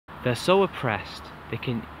They're so oppressed, they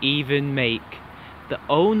can even make their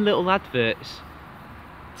own little adverts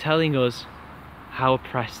telling us how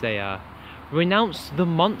oppressed they are. Renounce the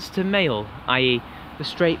monster male, i.e. the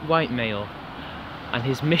straight white male, and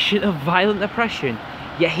his mission of violent oppression,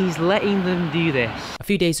 yet he's letting them do this. A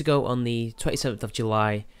few days ago, on the 27th of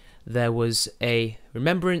July, there was a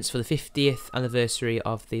remembrance for the 50th anniversary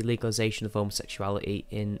of the legalization of homosexuality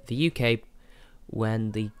in the UK,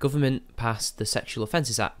 when the government passed the Sexual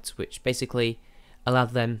Offences Act, which basically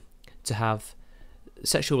allowed them to have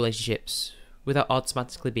sexual relationships without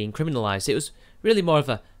automatically being criminalised. It was really more of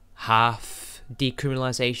a half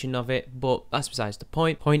decriminalisation of it, but that's besides the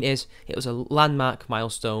point. Point is, it was a landmark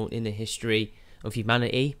milestone in the history of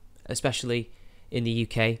humanity, especially in the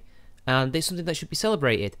UK, and it's something that should be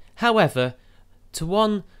celebrated. However, to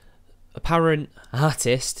one apparent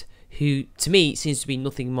artist who, to me, seems to be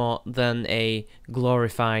nothing more than a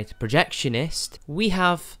glorified projectionist, we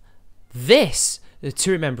have this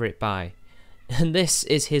to remember it by. And this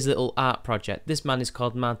is his little art project. This man is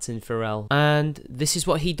called Martin Farrell, and this is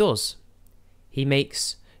what he does. He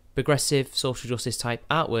makes progressive social justice type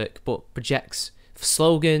artwork, but projects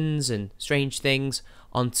slogans and strange things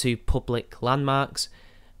onto public landmarks,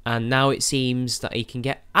 and now it seems that he can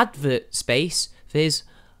get advert space for his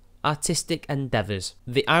artistic endeavours.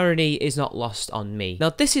 The irony is not lost on me.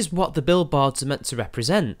 Now, this is what the billboards are meant to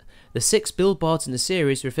represent. The 6 billboards in the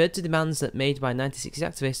series referred to demands that made by 1960s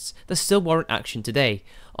activists that still warrant action today.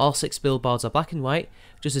 All 6 billboards are black and white,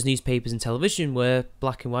 just as newspapers and television were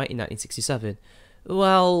black and white in 1967.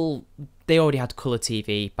 Well, they already had colour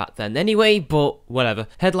TV back then anyway, but whatever.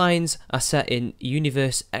 Headlines are set in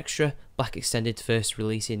Universe Extra, black extended, first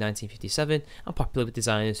release in 1957, and popular with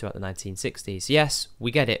designers throughout the 1960s. Yes,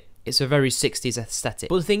 we get it. It's a very 60s aesthetic.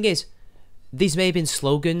 But the thing is, these may have been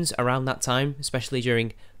slogans around that time, especially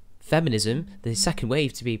during feminism, the second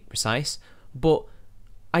wave to be precise, but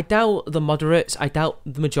I doubt the moderates, I doubt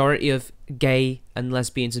the majority of gay and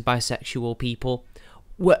lesbians and bisexual people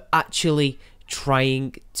were actually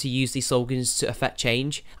trying to use these slogans to affect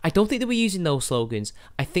change. I don't think they were using those slogans.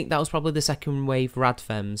 I think that was probably the second wave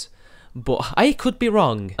radfems, but I could be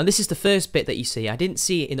wrong. And this is the first bit that you see. I didn't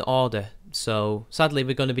see it in order, so sadly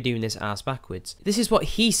we're going to be doing this ass backwards. This is what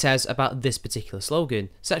he says about this particular slogan: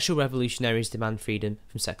 sexual revolutionaries demand freedom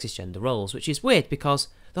from sexist gender roles, which is weird because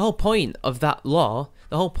the whole point of that law,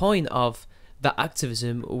 the whole point of that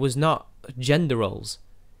activism was not gender roles.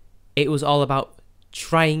 It was all about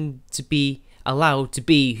trying to be allowed to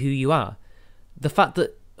be who you are. The fact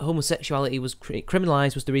that homosexuality was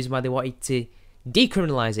criminalised was the reason why they wanted to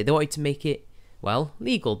decriminalise it. They wanted to make it, well,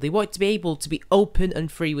 legal. They wanted to be able to be open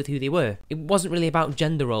and free with who they were. It wasn't really about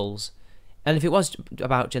gender roles. And if it was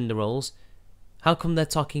about gender roles, how come they're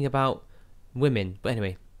talking about women? But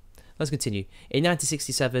anyway, let's continue. In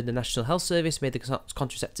 1967, the National Health Service made the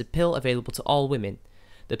contraceptive pill available to all women.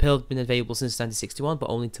 The pill had been available since 1961,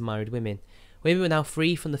 but only to married women. Women were now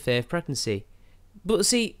free from the fear of pregnancy. But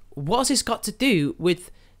see, what has this got to do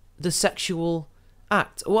with the sexual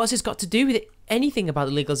act? What has this got to do with anything about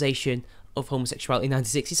the legalization of homosexuality in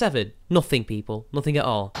 1967? Nothing, people. Nothing at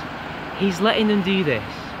all. He's letting them do this.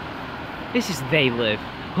 This is they live.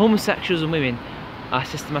 Homosexuals and women are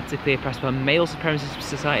systematically oppressed by male supremacist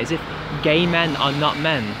society, as if gay men are not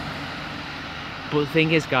men. But the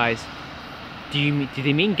thing is, guys, do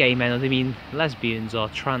they mean gay men, or do they mean lesbians or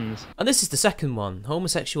trans? And this is the second one.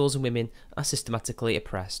 Homosexuals and women are systematically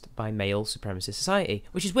oppressed by male supremacist society.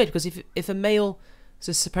 Which is weird, because if a male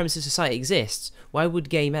supremacist society exists, why would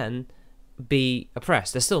gay men be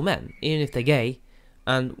oppressed? They're still men, even if they're gay.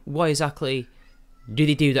 And what exactly do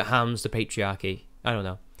they do that harms the patriarchy? I don't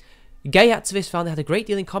know. Gay activists found they had a great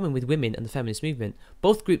deal in common with women and the feminist movement.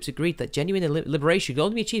 Both groups agreed that genuine liberation could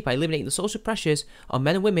only be achieved by eliminating the social pressures on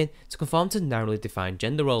men and women to conform to narrowly defined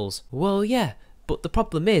gender roles. Well, yeah, but the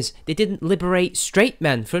problem is they didn't liberate straight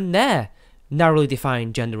men from their narrowly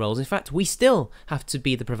defined gender roles. In fact, we still have to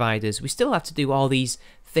be the providers. We still have to do all these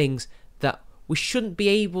things that we shouldn't be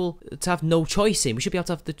able to have no choice in. We should be able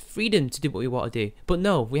to have the freedom to do what we want to do. But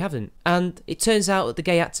no, we haven't. And it turns out that the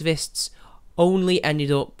gay activists only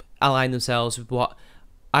ended up allying themselves with what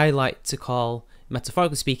I like to call,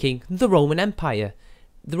 metaphorically speaking, the Roman Empire.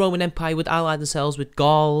 The Roman Empire would ally themselves with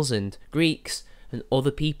Gauls and Greeks and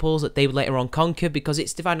other peoples that they would later on conquer, because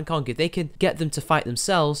it's divide and conquer. If they can get them to fight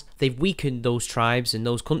themselves, they've weakened those tribes and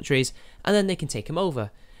those countries, and then they can take them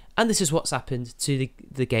over. And this is what's happened to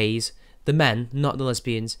the gays, the men, not the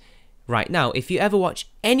lesbians, right now. If you ever watch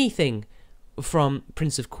anything from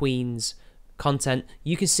Prince of Queens content,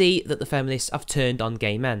 you can see that the feminists have turned on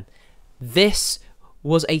gay men. This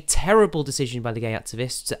was a terrible decision by the gay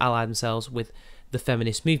activists to ally themselves with the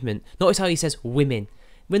feminist movement. Notice how he says women,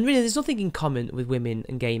 when really there's nothing in common with women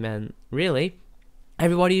and gay men, really.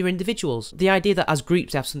 Everybody are individuals. The idea that as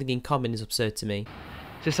groups they have something in common is absurd to me.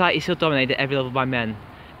 Society is still dominated at every level by men,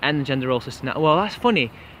 and the gender role system. Well, that's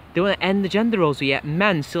funny. They want to end the gender roles, but yet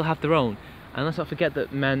men still have their own. And let's not forget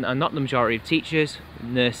that men are not the majority of teachers,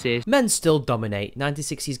 nurses. Men still dominate.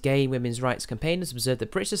 1960s gay and women's rights campaigners observed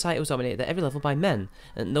that British society was dominated at every level by men,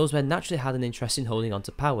 and those men naturally had an interest in holding on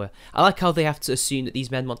to power. I like how they have to assume that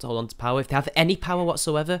these men want to hold on to power, if they have any power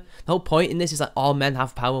whatsoever. The whole point in this is that all men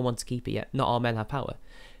have power and want to keep it, yet not all men have power.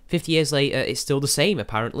 50 years later, it's still the same,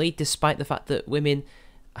 apparently, despite the fact that women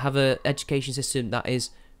have an education system that is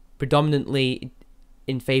predominantly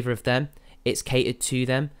in favour of them. It's catered to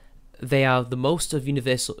them. They are the most of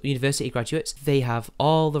university graduates. They have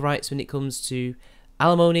all the rights when it comes to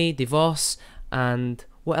alimony, divorce, and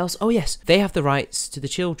what else? Oh yes, they have the rights to the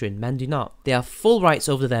children. Men do not. They have full rights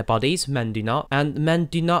over their bodies. Men do not. And men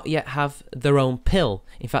do not yet have their own pill.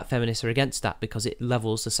 In fact, feminists are against that because it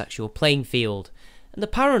levels the sexual playing field. And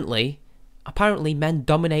apparently men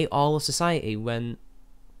dominate all of society when,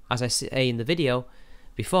 as I say in the video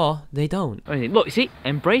before, they don't. I mean, look, you see,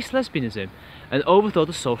 embrace lesbianism and overthrow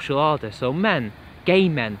the social order. So men, gay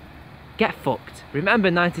men, get fucked. Remember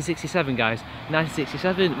 1967, guys.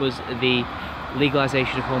 1967 was the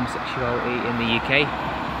legalization of homosexuality in the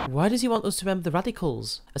UK. Why does he want us to remember the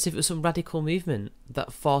radicals? As if it was some radical movement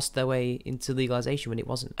that forced their way into legalization when it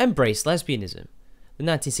wasn't. Embrace lesbianism. The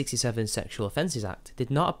 1967 Sexual Offences Act did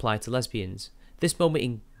not apply to lesbians. This moment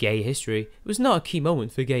in gay history was not a key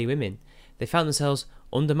moment for gay women. They found themselves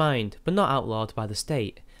undermined, but not outlawed by the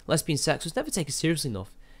state. Lesbian sex was never taken seriously enough.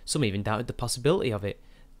 Some even doubted the possibility of it.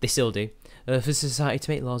 They still do, for society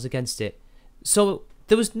to make laws against it. So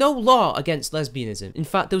there was no law against lesbianism. In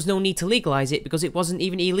fact, there was no need to legalise it because it wasn't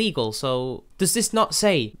even illegal. So does this not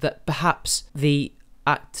say that perhaps the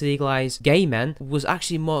act to legalise gay men was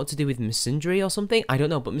actually more to do with misandry or something? I don't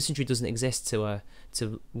know, but misandry doesn't exist to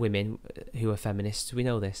women who are feminists. We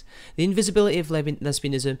know this. The invisibility of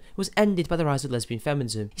lesbianism was ended by the rise of lesbian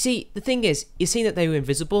feminism. You see, the thing is, you're saying that they were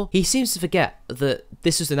invisible. He seems to forget that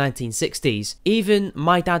this was the 1960s. Even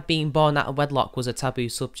my dad being born out of wedlock was a taboo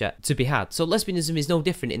subject to be had. So lesbianism is no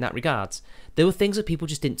different in that regards. There were things that people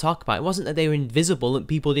just didn't talk about. It wasn't that they were invisible and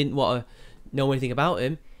people didn't want to know anything about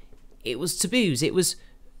him. It was taboos. It was,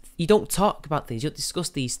 you don't talk about things, you don't discuss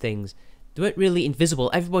these things. They weren't really invisible.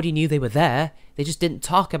 Everybody knew they were there. They just didn't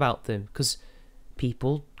talk about them because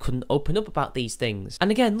people couldn't open up about these things.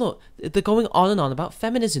 And again, look, they're going on and on about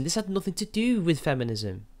feminism. This had nothing to do with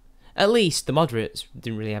feminism. At least the moderates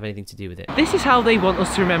didn't really have anything to do with it. This is how they want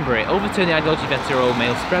us to remember it. Overturn the ideology of hetero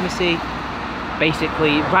male supremacy.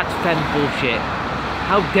 Basically, rat fem bullshit.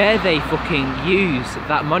 How dare they fucking use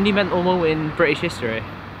that monumental moment in British history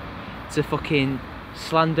to fucking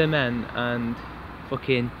slander men and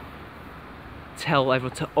fucking tell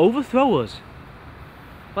everyone to overthrow us.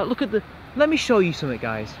 Like, look at the, let me show you something,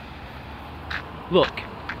 guys. Look,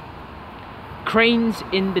 cranes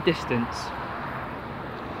in the distance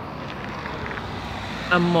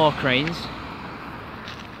and more cranes.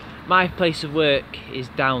 My place of work is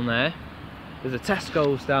down there. There's a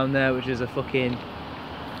Tesco's down there, which is a fucking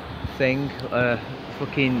thing,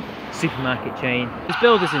 fucking supermarket chain. There's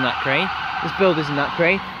builders in that crane. There's builders in that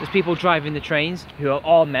crane. There's people driving the trains who are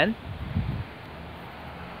all men.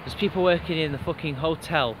 There's people working in the fucking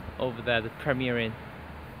hotel over there, the Premier Inn.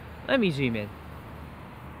 Let me zoom in.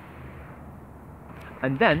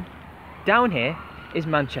 And then, down here is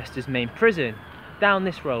Manchester's main prison. Down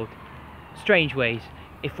this road. Strange ways.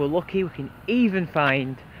 If we're lucky, we can even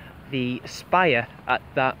find the spire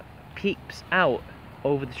that peeps out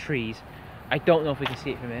over the trees. I don't know if we can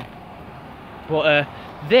see it from here. But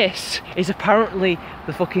this is apparently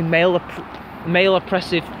the fucking male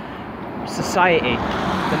oppressive society.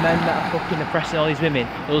 The men that are fucking oppressing all these women.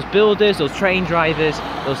 Those builders, those train drivers,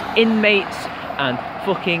 those inmates and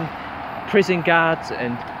fucking prison guards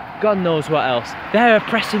and God knows what else. They're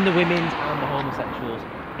oppressing the women and the homosexuals.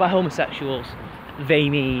 By homosexuals, they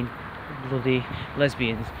mean bloody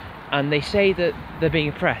lesbians. And they say that they're being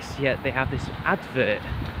oppressed, yet they have this advert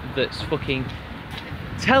that's fucking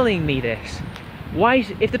telling me this. Why,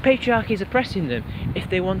 if the patriarchy is oppressing them, if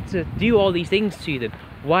they want to do all these things to them,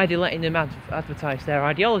 why are they letting them advertise their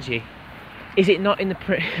ideology? Is it not in the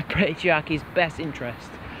patriarchy's best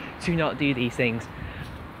interest to not do these things?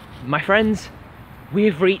 My friends, we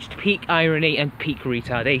have reached peak irony and peak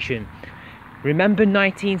retardation. Remember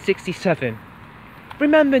 1967.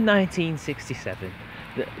 Remember 1967.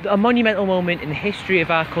 A monumental moment in the history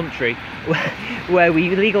of our country where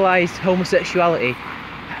we legalised homosexuality,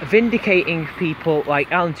 vindicating people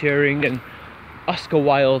like Alan Turing and Oscar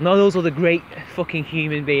Wilde, and all those other great fucking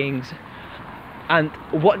human beings. And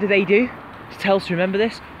what do? To tell us to remember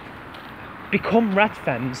this? Become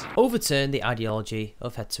radfems. Overturn the ideology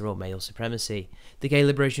of hetero male supremacy. The Gay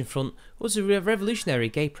Liberation Front was a revolutionary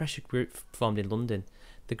gay pressure group formed in London.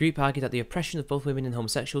 The group argued that the oppression of both women and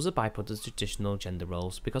homosexuals are byproducts of traditional gender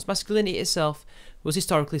roles, because masculinity itself was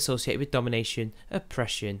historically associated with domination,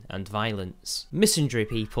 oppression, and violence. Misandry,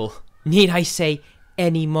 people. Need I say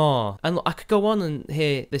any more? And look, I could go on and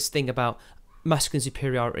hear this thing about masculine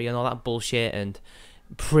superiority and all that bullshit and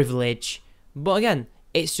privilege, but again,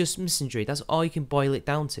 it's just misandry. That's all you can boil it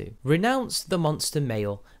down to. Renounce the monster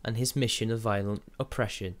male and his mission of violent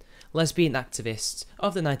oppression. Lesbian activists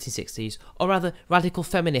of the 1960s, or rather radical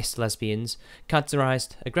feminist lesbians,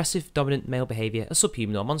 characterised aggressive dominant male behaviour as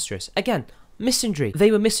subhuman or monstrous. Again, misandry.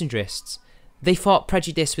 They were misandrists. They fought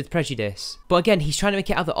prejudice with prejudice. But again, he's trying to make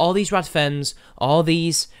it out that all these radfems, all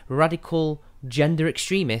these radical gender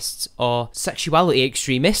extremists, or sexuality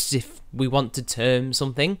extremists, if we want to term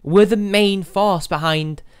something, were the main force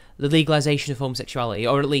behind the legalization of homosexuality,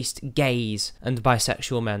 or at least gays and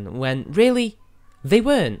bisexual men, when really, they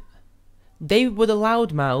weren't. They were the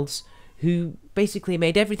loudmouths who basically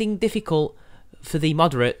made everything difficult for the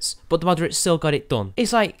moderates, but the moderates still got it done.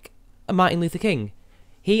 It's like Martin Luther King.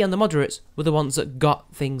 He and the moderates were the ones that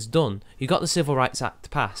got things done, who got the Civil Rights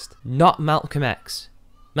Act passed, not Malcolm X.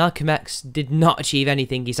 Malcolm X did not achieve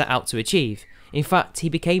anything he set out to achieve. In fact, he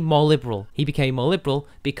became more liberal. He became more liberal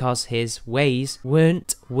because his ways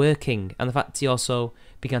weren't working, and the fact he also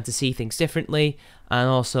began to see things differently, and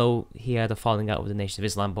also he had a falling out with the Nation of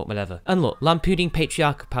Islam, but whatever. And look, lampooning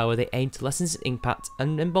patriarchal power, they aim to lessen its impact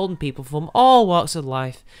and embolden people from all walks of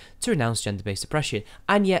life to renounce gender-based oppression.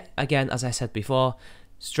 And yet, again, as I said before,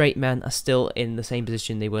 straight men are still in the same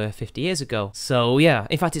position they were 50 years ago. So yeah,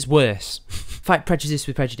 in fact it's worse. Fight prejudice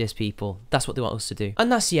with prejudice, people. That's what they want us to do.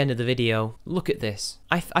 And that's the end of the video. Look at this.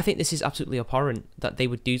 I think this is absolutely abhorrent that they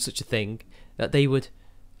would do such a thing, that they would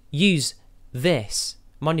use this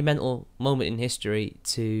monumental moment in history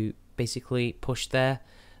to basically push their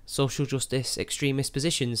social justice extremist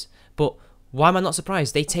positions. But why am I not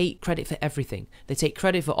surprised? They take credit for everything. They take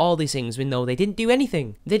credit for all these things, even though they didn't do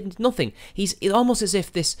anything. They did nothing. It's almost as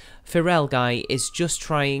if this Pharrell guy is just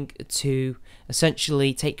trying to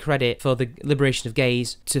essentially take credit for the liberation of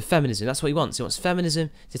gays to feminism. That's what he wants. He wants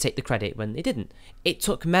feminism to take the credit when they didn't. It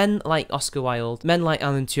took men like Oscar Wilde, men like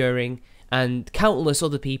Alan Turing, and countless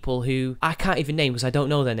other people who I can't even name because I don't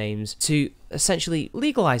know their names, to essentially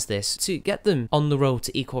legalise this, to get them on the road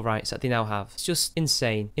to equal rights that they now have. It's just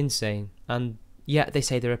insane, insane. And yet they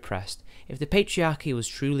say they're oppressed. If the patriarchy was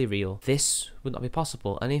truly real, this would not be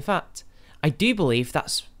possible. And in fact, I do believe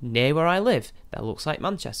that's near where I live. That looks like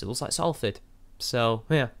Manchester, looks like Salford. So,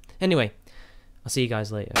 yeah. Anyway, I'll see you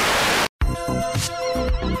guys later.